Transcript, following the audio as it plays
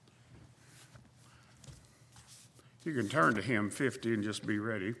You can turn to hymn 50 and just be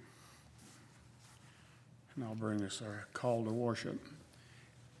ready. And I'll bring us our call to worship.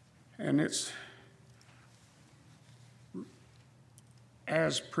 And it's,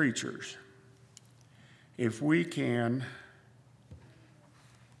 as preachers, if we can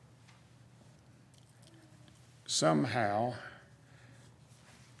somehow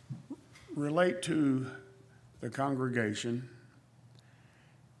relate to the congregation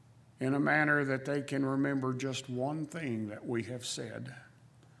in a manner that they can remember just one thing that we have said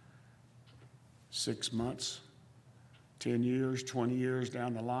 6 months, 10 years, 20 years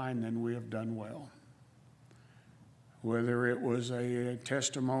down the line, then we have done well. Whether it was a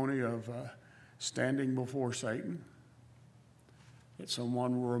testimony of standing before Satan that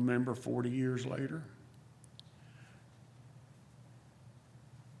someone will remember 40 years later,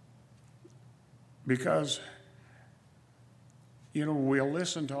 because, we'll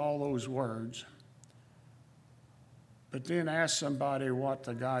listen to all those words, but then ask somebody what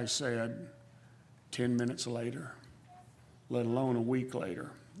the guy said 10 minutes later, let alone a week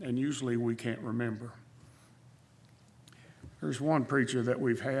later, and usually we can't remember. There's one preacher that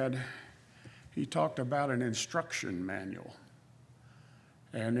we've had, he talked about an instruction manual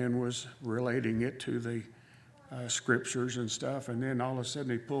and then was relating it to the scriptures and stuff, and then all of a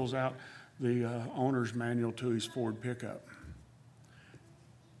sudden he pulls out the owner's manual to his Ford pickup.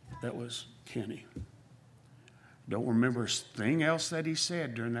 That was Kenny. Don't remember a thing else that he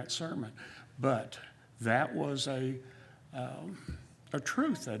said during that sermon, but that was a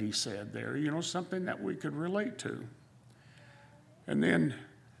truth that he said there, something that we could relate to. And then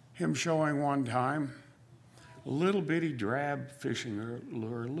him showing one time a little bitty drab fishing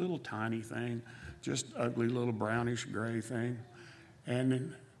lure, a little tiny thing, just ugly little brownish gray thing. And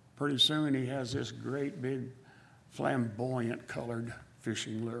then pretty soon he has this great big flamboyant colored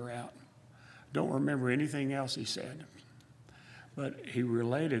fishing lure out. Don't remember anything else he said. But he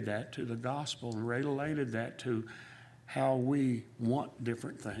related that to the gospel and related that to how we want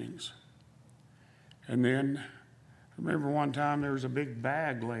different things. And then I remember one time there was a big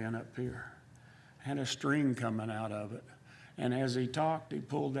bag laying up here and a string coming out of it. And as he talked, he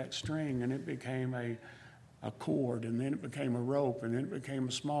pulled that string and it became a cord, and then it became a rope, and then it became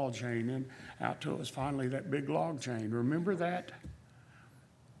a small chain, and out till it was finally that big log chain. Remember that?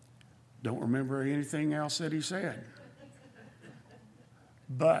 Don't remember anything else that he said.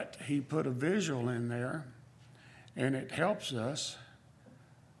 But he put a visual in there, and it helps us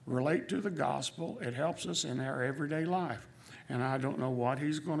relate to the gospel. It helps us in our everyday life. And I don't know what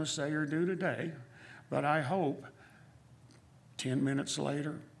he's going to say or do today, but I hope 10 minutes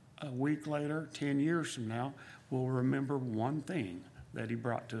later, a week later, 10 years from now, we'll remember one thing that he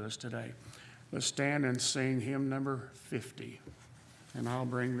brought to us today. Let's stand and sing hymn number 50, and I'll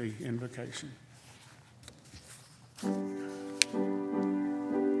bring the invocation.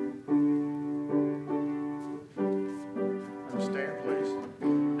 Stand, please.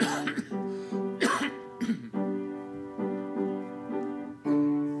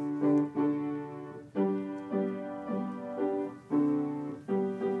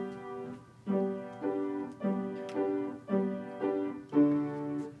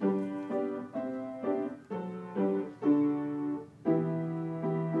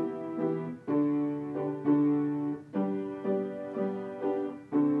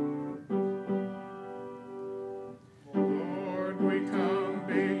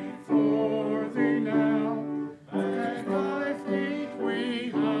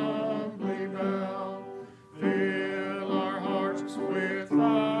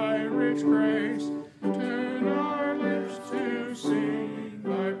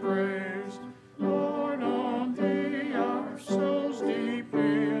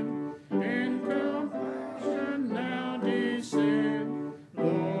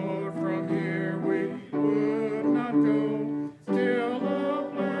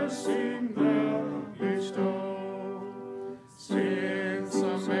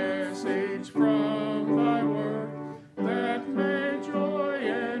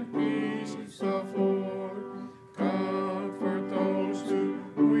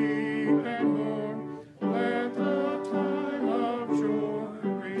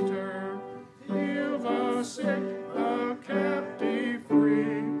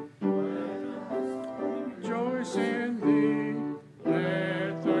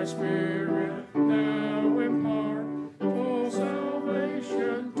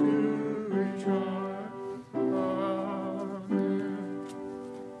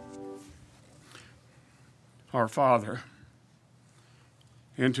 Our Father,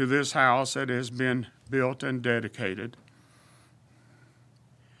 into this house that has been built and dedicated,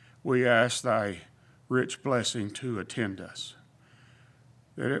 we ask thy rich blessing to attend us,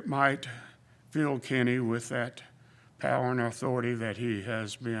 that it might fill Kenny with that power and authority that he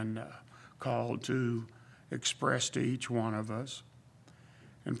has been called to express to each one of us,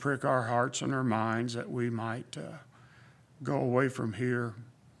 and prick our hearts and our minds that we might go away from here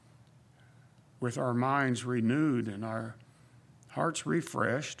with our minds renewed and our hearts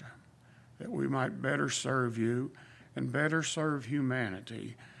refreshed, that we might better serve you and better serve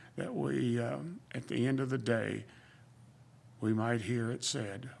humanity, that we, at the end of the day, we might hear it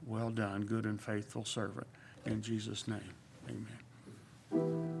said, "Well done, good and faithful servant." In Jesus' name, amen.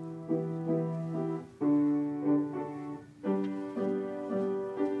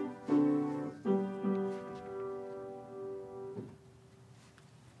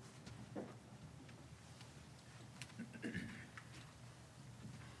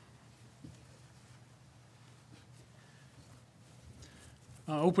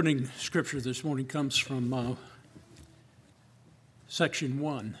 Opening scripture this morning comes from section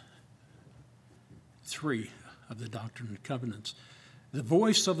 1:3 of the Doctrine and Covenants. The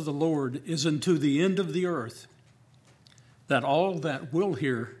voice of the Lord is unto the end of the earth, that all that will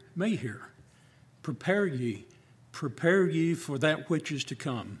hear may hear. Prepare ye for that which is to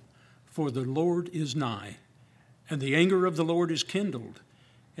come, for the Lord is nigh, and the anger of the Lord is kindled,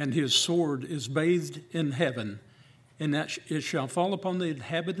 and his sword is bathed in heaven, and that it shall fall upon the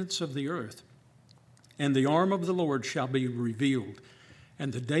inhabitants of the earth. And the arm of the Lord shall be revealed,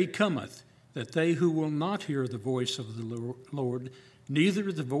 and the day cometh that they who will not hear the voice of the Lord,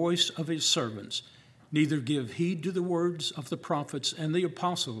 neither the voice of his servants, neither give heed to the words of the prophets and the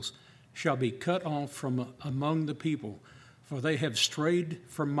apostles, shall be cut off from among the people, for they have strayed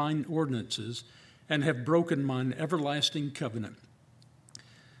from mine ordinances, and have broken mine everlasting covenant.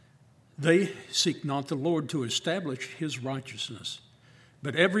 They seek not the Lord to establish his righteousness,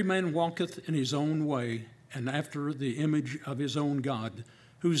 but every man walketh in his own way, and after the image of his own God,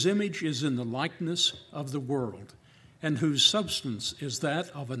 whose image is in the likeness of the world, and whose substance is that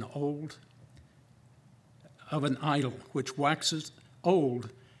of an idol, which waxeth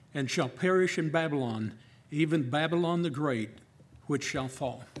old, and shall perish in Babylon, even Babylon the Great, which shall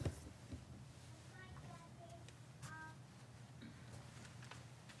fall.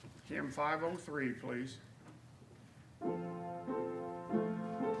 Hymn 503, please.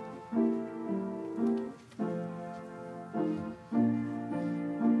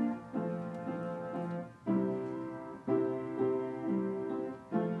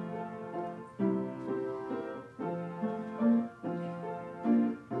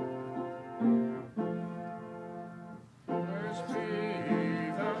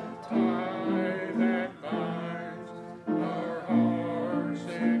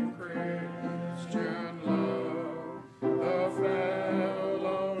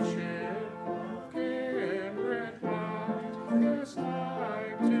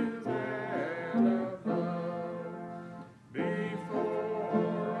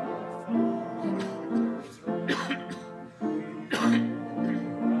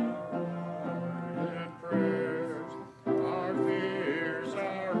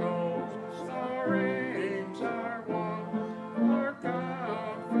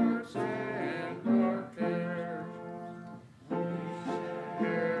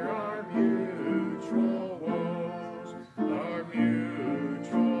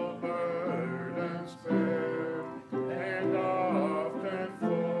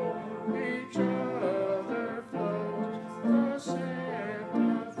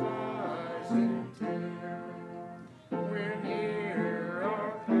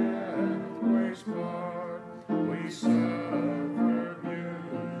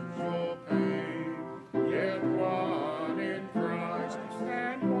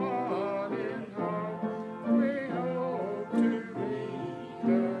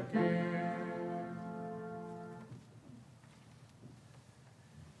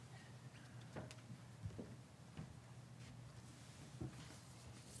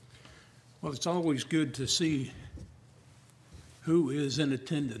 Well, it's always good to see who is in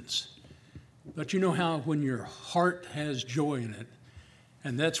attendance. But you know how when your heart has joy in it,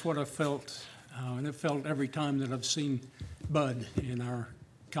 and that's what I felt, and I felt every time that I've seen Bud in our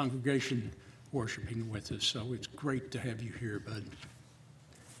congregation worshiping with us. So it's great to have you here, Bud.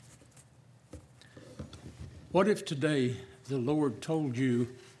 What if today the Lord told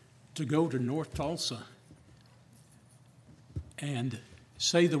you to go to North Tulsa and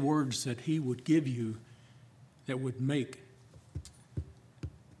say the words that he would give you that would make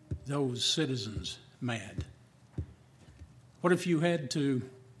those citizens mad? What if you had to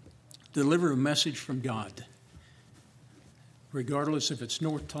deliver a message from God, regardless if it's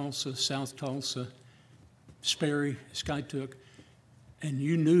North Tulsa, South Tulsa, Sperry, Skytook, and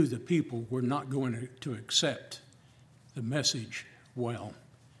you knew the people were not going to accept the message well,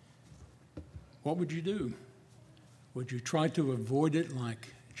 what would you do? Would you try to avoid it like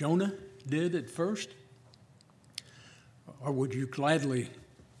Jonah did at first? Or would you gladly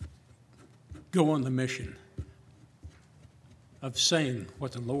go on the mission of saying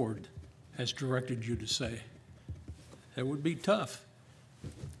what the Lord has directed you to say? That would be tough.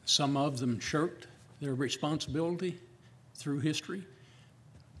 Some of them shirked their responsibility through history,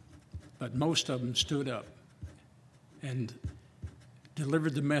 but most of them stood up and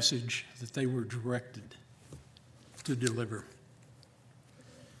delivered the message that they were directed to deliver.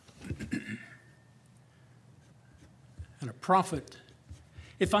 And a prophet,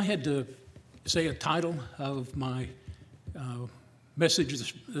 if I had to say a title of my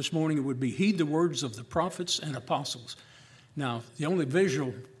message this morning, it would be Heed the Words of the Prophets and Apostles. Now, the only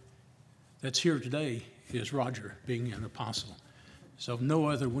visual that's here today is Roger being an apostle, so no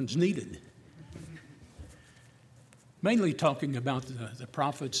other one's needed. Mainly talking about the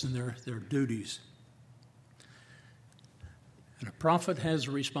prophets and their duties. And a prophet has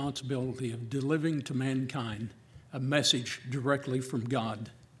a responsibility of delivering to mankind a message directly from God.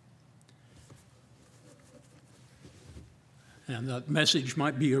 And that message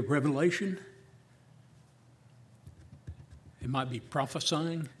might be a revelation. It might be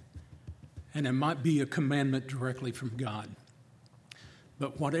prophesying. And it might be a commandment directly from God.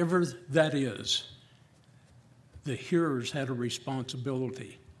 But whatever that is, the hearers had a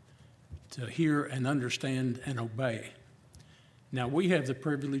responsibility to hear and understand and obey. Now, we have the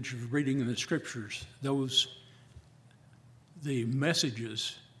privilege of reading in the Scriptures the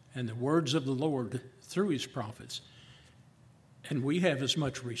messages and the words of the Lord through His prophets. And we have as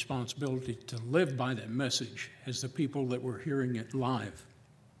much responsibility to live by that message as the people that were hearing it live.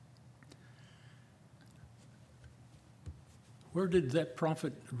 Where did that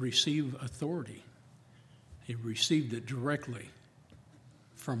prophet receive authority? He received it directly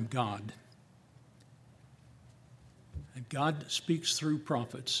from God. And God speaks through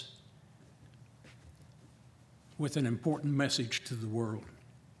prophets with an important message to the world.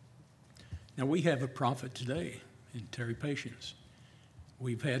 Now, we have a prophet today in Terry Patience.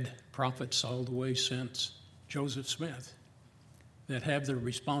 We've had prophets all the way since Joseph Smith that have the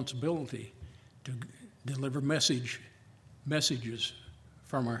responsibility to deliver messages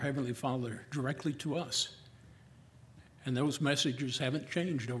from our Heavenly Father directly to us. And those messages haven't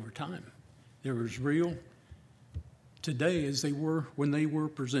changed over time. They're as real today as they were when they were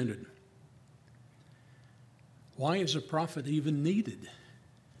presented. Why is a prophet even needed?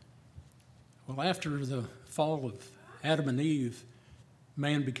 Well, after the fall of Adam and Eve,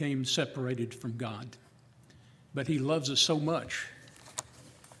 man became separated from God. But He loves us so much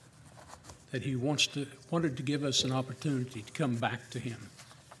that He wanted to give us an opportunity to come back to Him.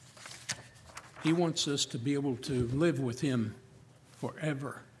 He wants us to be able to live with Him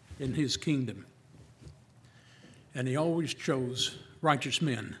forever in His kingdom. And He always chose righteous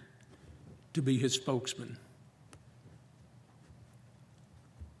men to be His spokesman.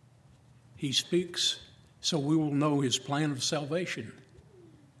 He speaks so we will know His plan of salvation.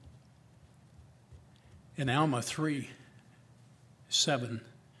 In Alma 3:7,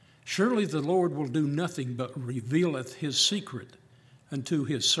 surely the Lord will do nothing but revealeth His secret unto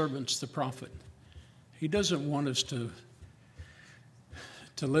His servants the prophet. He doesn't want us to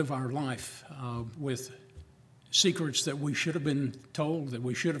live our life with secrets that we should have been told, that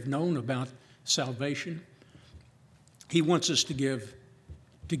we should have known about salvation. He wants us to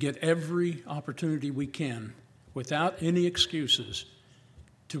get every opportunity we can, without any excuses,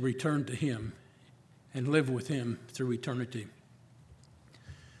 to return to Him and live with Him through eternity.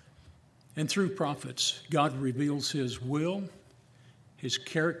 And through prophets, God reveals His will, His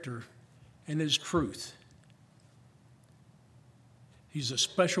character, and His truth. He's a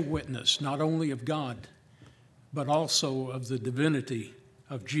special witness, not only of God, but also of the divinity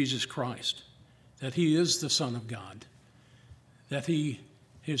of Jesus Christ, that He is the Son of God, that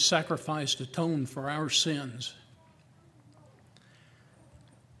His sacrifice atoned for our sins.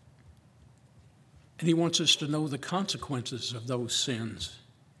 And He wants us to know the consequences of those sins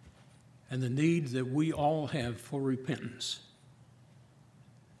and the need that we all have for repentance.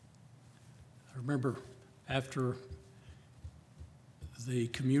 I remember after the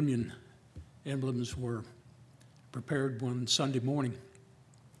communion emblems were prepared one Sunday morning,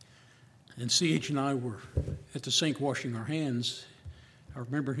 and C.H. and I were at the sink washing our hands. I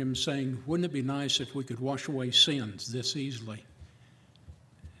remember him saying, wouldn't it be nice if we could wash away sins this easily?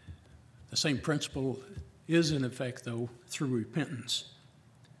 The same principle is in effect, though, through repentance.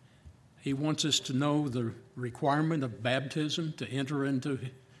 He wants us to know the requirement of baptism to enter into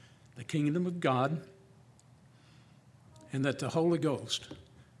the kingdom of God, and that the Holy Ghost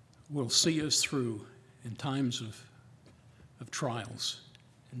will see us through in times of trials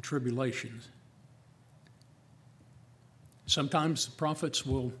and tribulations. Sometimes the prophets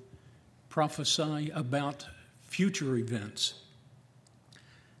will prophesy about future events,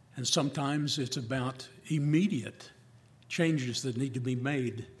 and sometimes it's about immediate changes that need to be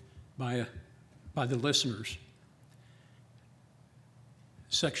made by the listeners.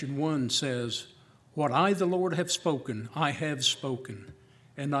 Section 1 says, "What I, the Lord, have spoken, I have spoken,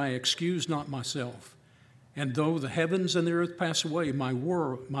 and I excuse not myself. And though the heavens and the earth pass away, my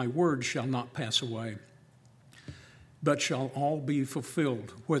word shall not pass away, but shall all be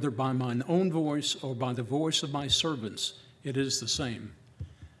fulfilled, whether by mine own voice or by the voice of my servants, it is the same."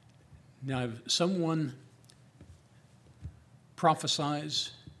 Now, if someone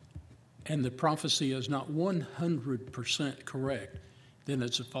prophesies and the prophecy is not 100% correct, then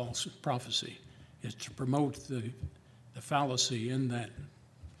it's a false prophecy. It's to promote the fallacy in that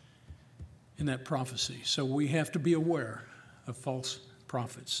prophecy. So we have to be aware of false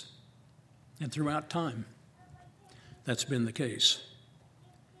prophets. And throughout time, that's been the case.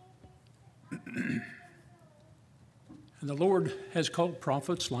 And the Lord has called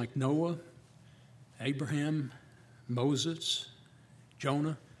prophets like Noah, Abraham, Moses,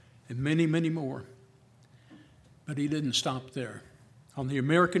 Jonah, and many, many more. But he didn't stop there. On the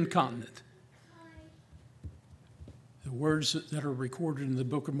American continent, the words that are recorded in the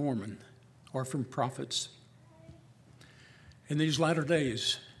Book of Mormon are from prophets. In these latter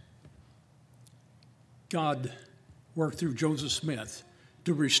days, God worked through Joseph Smith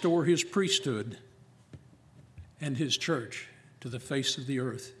to restore his priesthood and his church to the face of the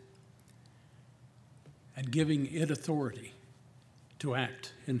earth, and giving it authority to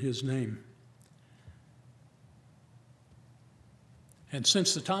act in his name. And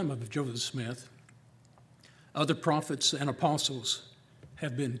since the time of Joseph Smith, other prophets and apostles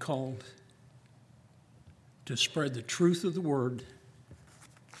have been called to spread the truth of the word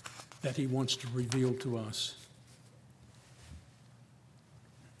that he wants to reveal to us.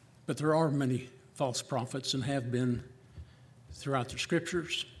 But there are many false prophets and have been throughout the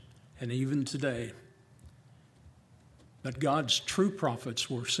scriptures and even today. But God's true prophets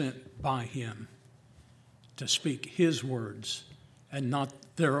were sent by him to speak his words and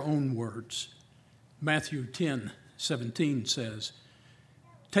not their own words. Matthew 10:17 says,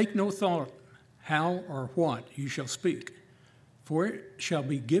 "Take no thought how or what you shall speak, for it shall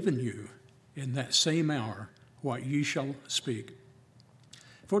be given you in that same hour what ye shall speak.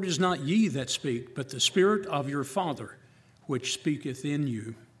 For it is not ye that speak, but the Spirit of your Father which speaketh in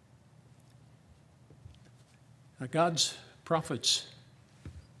you." Now, God's prophets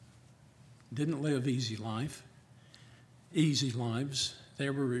didn't live easy lives. They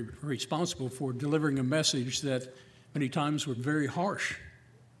were responsible for delivering a message that many times were very harsh.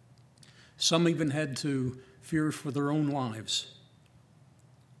 Some even had to fear for their own lives.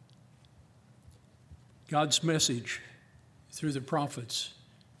 God's message through the prophets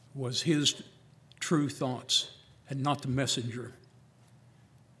was his true thoughts and not the messenger.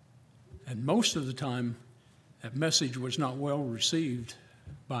 And most of the time, that message was not well received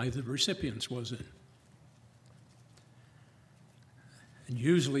by the recipients, was it? And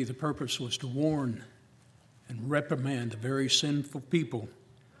usually the purpose was to warn and reprimand a very sinful people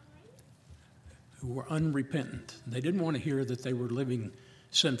who were unrepentant. They didn't want to hear that they were living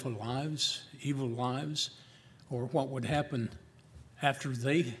sinful lives, evil lives, or what would happen after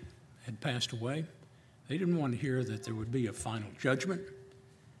they had passed away. They didn't want to hear that there would be a final judgment.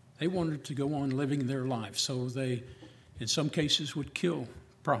 They wanted to go on living their life, so they, in some cases, would kill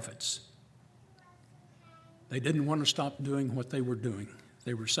prophets. They didn't want to stop doing what they were doing.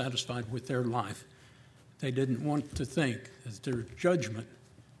 They were satisfied with their life. They didn't want to think that there's judgment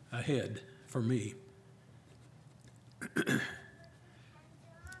ahead for me.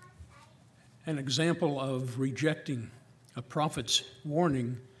 An example of rejecting a prophet's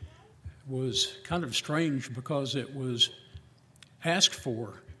warning was kind of strange because it was asked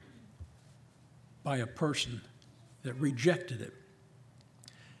for by a person that rejected it.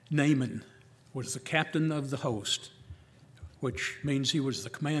 Naaman was the captain of the host, which means he was the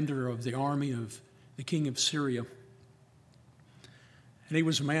commander of the army of the king of Syria. And he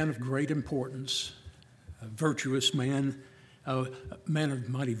was a man of great importance, a virtuous man, a man of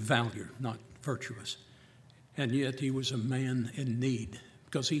mighty value, not virtuous. And yet he was a man in need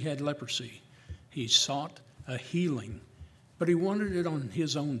because he had leprosy. He sought a healing, but he wanted it on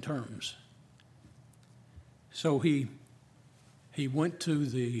his own terms. So he went to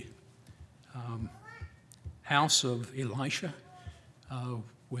the house of Elisha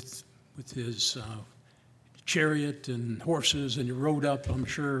with his chariot and horses, and he rode up, I'm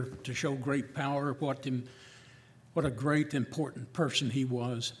sure, to show great power, what a great, important person he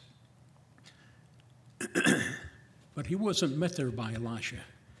was. But he wasn't met there by Elisha.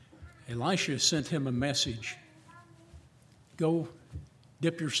 Elisha sent him a message. Go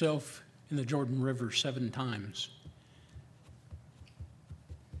dip yourself in the Jordan River 7 times.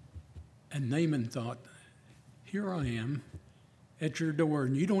 And Naaman thought, here I am at your door,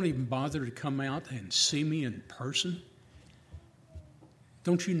 and you don't even bother to come out and see me in person?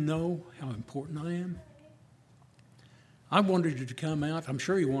 Don't you know how important I am? I wanted you to come out. I'm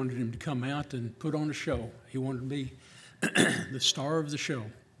sure he wanted him to come out and put on a show. He wanted to be the star of the show,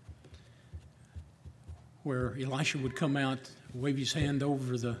 where Elisha would come out, wave his hand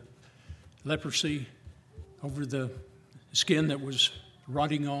over the leprosy, over the skin that was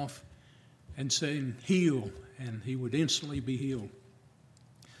rotting off, and saying, heal, and he would instantly be healed.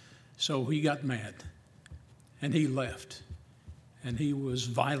 So he got mad, and he left, and he was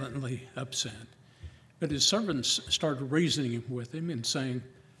violently upset. But his servants started reasoning with him and saying,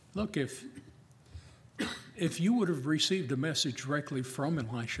 look, if you would have received a message directly from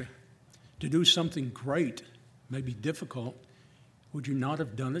Elisha to do something great, maybe difficult, would you not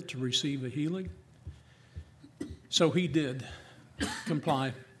have done it to receive a healing? So he did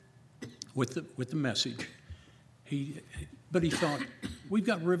comply with the message. But he thought, we've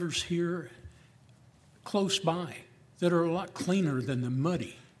got rivers here close by that are a lot cleaner than the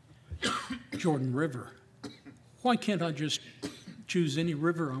muddy Jordan River. Why can't I just choose any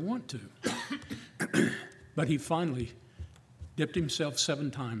river I want to? But he finally dipped himself 7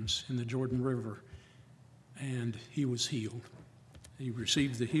 times in the Jordan River, and he was healed. He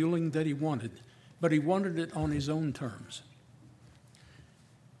received the healing that he wanted, but he wanted it on his own terms.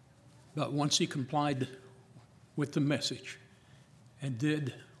 But once he complied with the message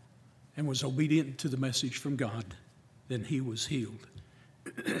and was obedient to the message from God, then he was healed.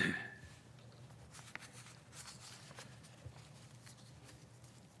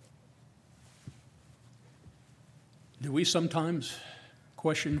 Do we sometimes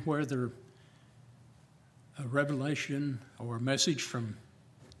question whether a revelation or a message from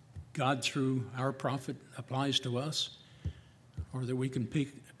God through our prophet applies to us, or that we can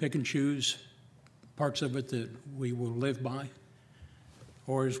pick and choose parts of it that we will live by,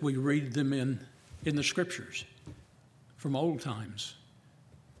 or as we read them in the scriptures from old times?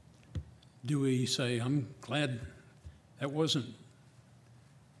 Do we say, I'm glad that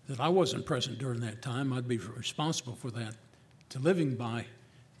I wasn't present during that time, I'd be responsible for that, to living by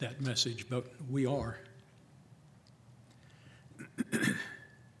that message, but we are.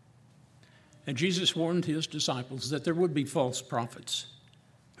 And Jesus warned his disciples that there would be false prophets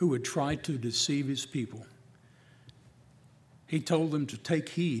who would try to deceive his people. He told them to take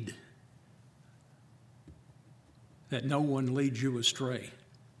heed that no one leads you astray.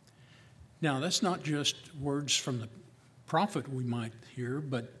 Now, that's not just words from the prophet we might hear,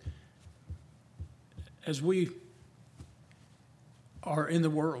 but as we are in the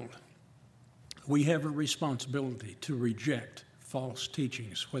world, we have a responsibility to reject false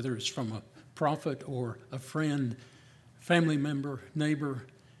teachings, whether it's from a prophet or a friend, family member, neighbor,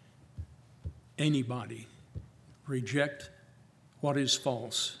 anybody. Reject what is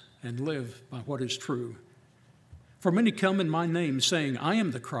false and live by what is true. For many come in my name, saying, I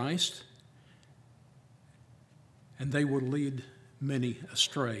am the Christ, and they will lead many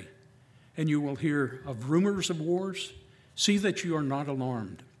astray. And you will hear of rumors of wars. See that you are not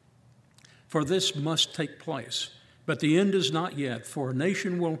alarmed. For this must take place. But the end is not yet, for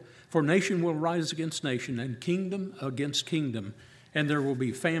nation will rise against nation, and kingdom against kingdom, and there will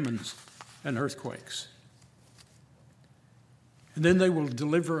be famines and earthquakes. And then they will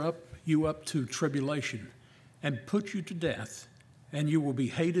deliver you up to tribulation, and put you to death, and you will be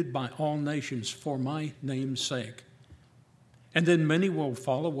hated by all nations for my name's sake. And then many will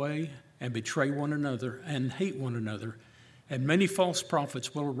fall away and betray one another and hate one another, and many false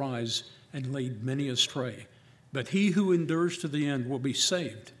prophets will arise and lead many astray. But he who endures to the end will be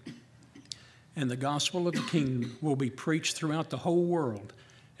saved. And the gospel of the kingdom will be preached throughout the whole world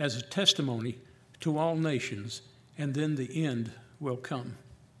as a testimony to all nations, and then the end will come.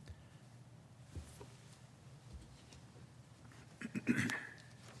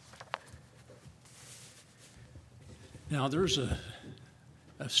 Now, there's a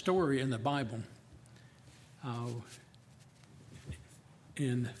story in the Bible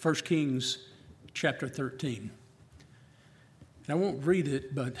in 1 Kings chapter 13. And I won't read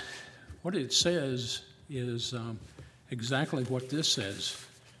it, but what it says is exactly what this says.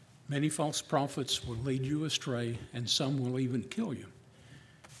 Many false prophets will lead you astray, and some will even kill you.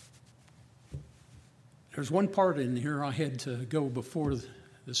 There's one part in here I had to go before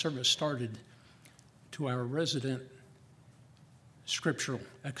the service started to our resident scriptural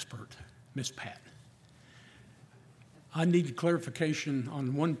expert, Miss Pat. I need clarification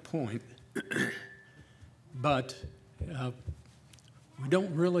on one point, but we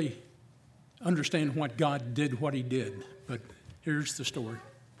don't really understand what God did, what he did. But here's the story.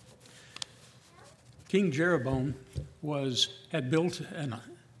 King Jeroboam had built an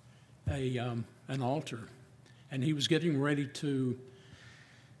altar, and he was getting ready to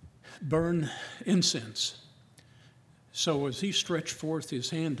burn incense. So as he stretched forth his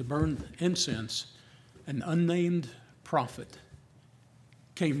hand to burn incense, an unnamed prophet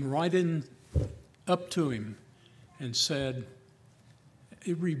came right in up to him and said,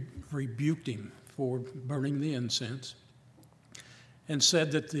 he rebuked him for burning the incense, and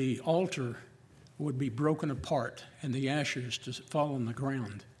said that the altar would be broken apart and the ashes to fall on the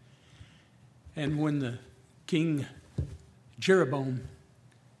ground. And when the King Jeroboam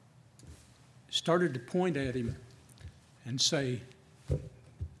started to point at him and say,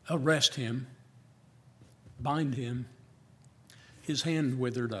 arrest him, bind him, his hand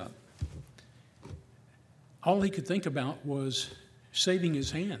withered up. All he could think about was saving his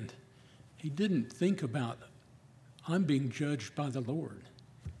hand. He didn't think about, I'm being judged by the Lord.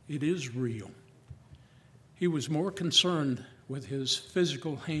 It is real. He was more concerned with his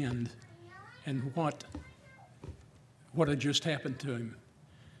physical hand and what had just happened to him.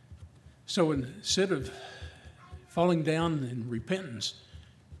 So instead of falling down in repentance,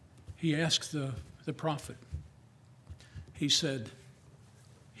 he asked the prophet, he said,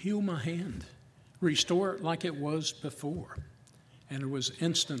 heal my hand, restore it like it was before. And it was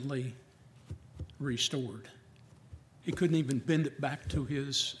instantly restored. He couldn't even bend it back to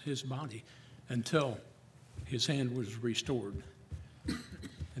his body until his hand was restored.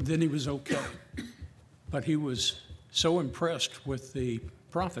 And then he was okay. But he was so impressed with the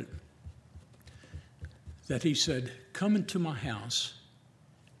prophet that he said, come into my house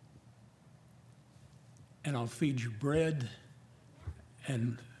and I'll feed you bread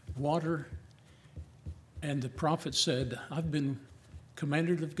and water. And the prophet said, I've been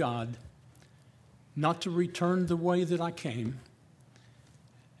commanded of God not to return the way that I came,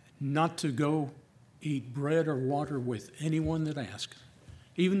 not to go eat bread or water with anyone that asks.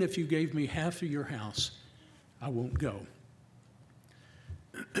 Even if you gave me half of your house, I won't go.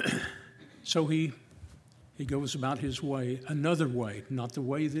 So he goes about his way, another way, not the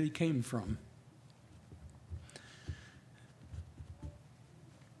way that he came from.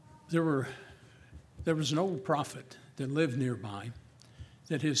 There was an old prophet that lived nearby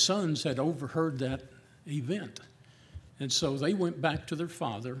that his sons had overheard that event. And so they went back to their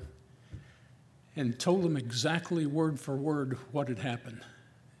father and told him exactly word for word what had happened.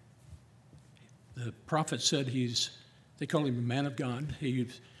 The prophet said they call him a man of God.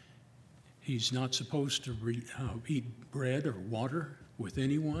 He's not supposed to eat bread or water with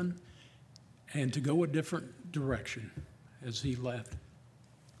anyone and to go a different direction as he left.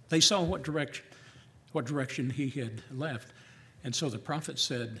 They saw what direction he had left. And so the prophet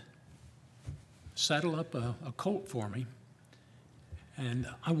said, saddle up a colt for me, and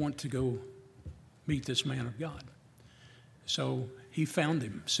I want to go meet this man of God. So he found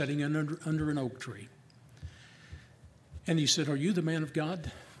him sitting under an oak tree. And he said, are you the man of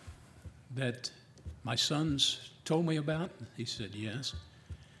God that my sons told me about? He said, yes.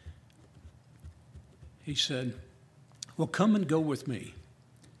 He said, well, come and go with me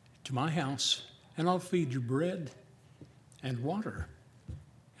to my house, and I'll feed you bread and water.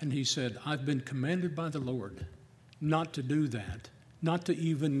 And he said, I've been commanded by the Lord not to do that, not to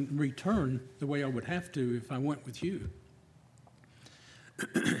even return the way I would have to if I went with you.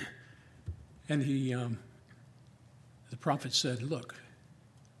 And the prophet said, look,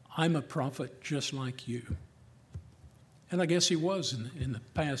 I'm a prophet just like you. And I guess he was. In the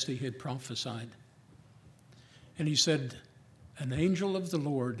past, he had prophesied. And he said, an angel of the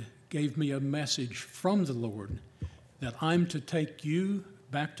Lord gave me a message from the Lord that I'm to take you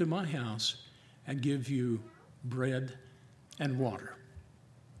back to my house and give you bread and water.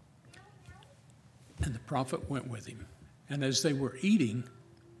 And the prophet went with him. And as they were eating,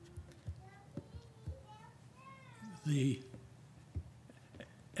 the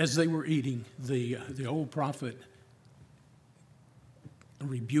old prophet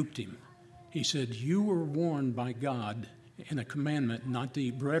rebuked him. He said, you were warned by God in a commandment not to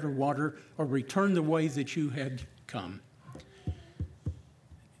eat bread or water or return the way that you had come.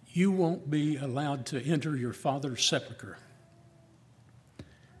 You won't be allowed to enter your father's sepulcher.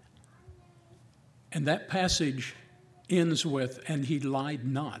 And that passage ends with, and he lied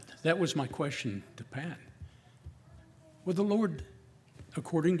not. That was my question to Pat. Well, the Lord,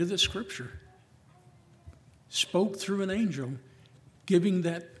 according to the scripture, spoke through an angel, giving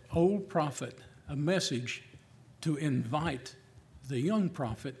that old prophet a message to invite the young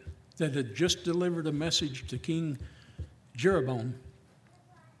prophet that had just delivered a message to King Jeroboam.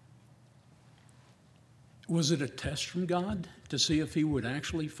 Was it a test from God to see if he would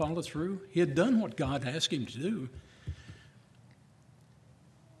actually follow through? He had done what God asked him to do.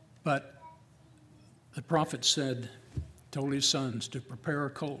 But the prophet told his sons to prepare a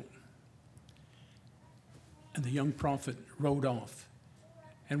colt. And the young prophet rode off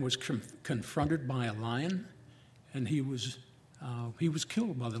and was confronted by a lion, and he was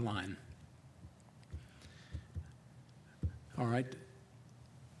killed by the lion. All right.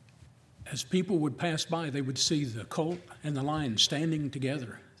 As people would pass by, they would see the colt and the lion standing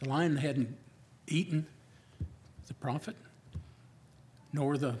together. The lion hadn't eaten the prophet,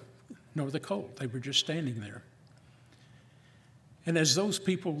 nor the colt. They were just standing there. And as those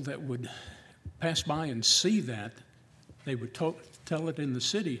people that would pass by and see that, they would tell it in the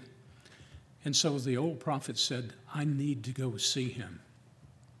city. And so the old prophet said, I need to go see him.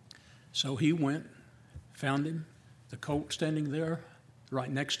 So he went, found him, the colt standing there right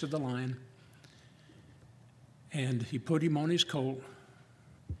next to the lion, and he put him on his colt,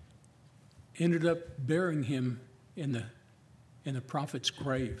 ended up burying him in the prophet's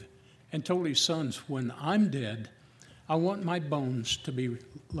grave, and told his sons, when I'm dead, I want my bones to be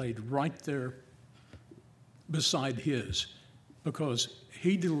laid right there beside his, because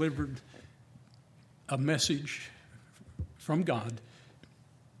he delivered a message from God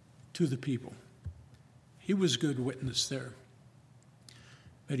to the people. He was a good witness there.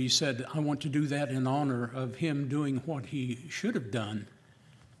 But he said, I want to do that in honor of him doing what he should have done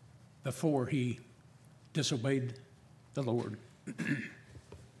before he disobeyed the Lord.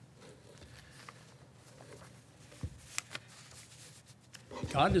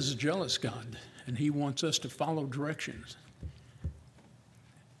 God is a jealous God, and he wants us to follow directions.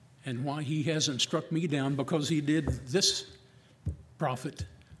 And why he hasn't struck me down because he did this prophet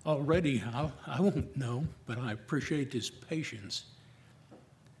already, I won't know, but I appreciate his patience.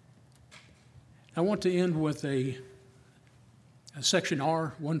 I want to end with a section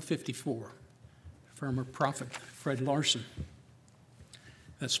R 154 from our prophet Fred Larson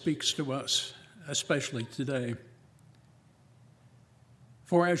that speaks to us, especially today.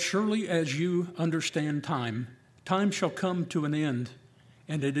 For as surely as you understand time, time shall come to an end,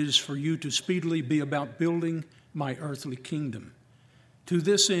 and it is for you to speedily be about building my earthly kingdom. To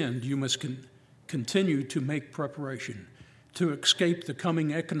this end, you must continue to make preparation to escape the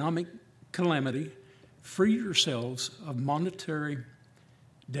coming economic calamity, free yourselves of monetary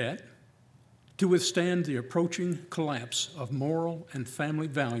debt, to withstand the approaching collapse of moral and family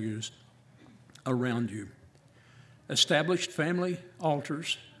values around you. Established family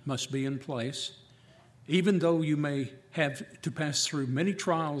altars must be in place, even though you may have to pass through many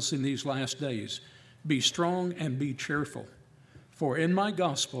trials in these last days. Be strong and be cheerful, for in my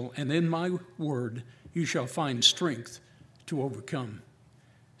gospel and in my word you shall find strength to overcome.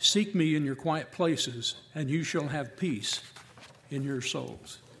 Seek me in your quiet places, and you shall have peace in your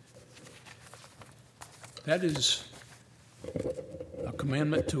souls. That is a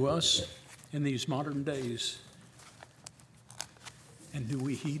commandment to us in these modern days. And do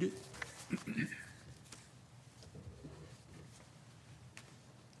we heed it?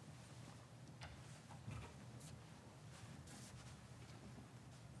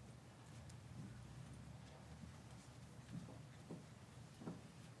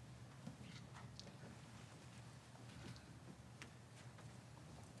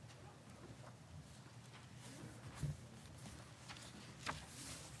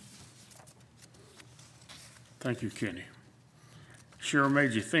 Thank you, Kenny. Sure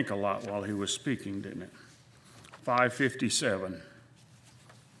made you think a lot while he was speaking, didn't it? 557.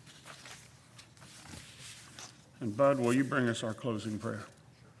 And Bud, will you bring us our closing prayer?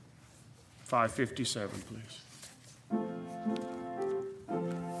 557, please.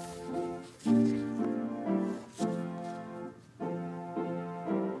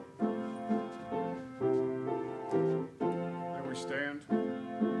 May we stand?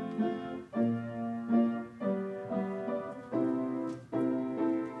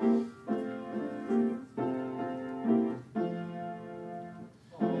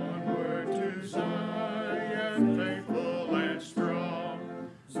 Onward to Zion.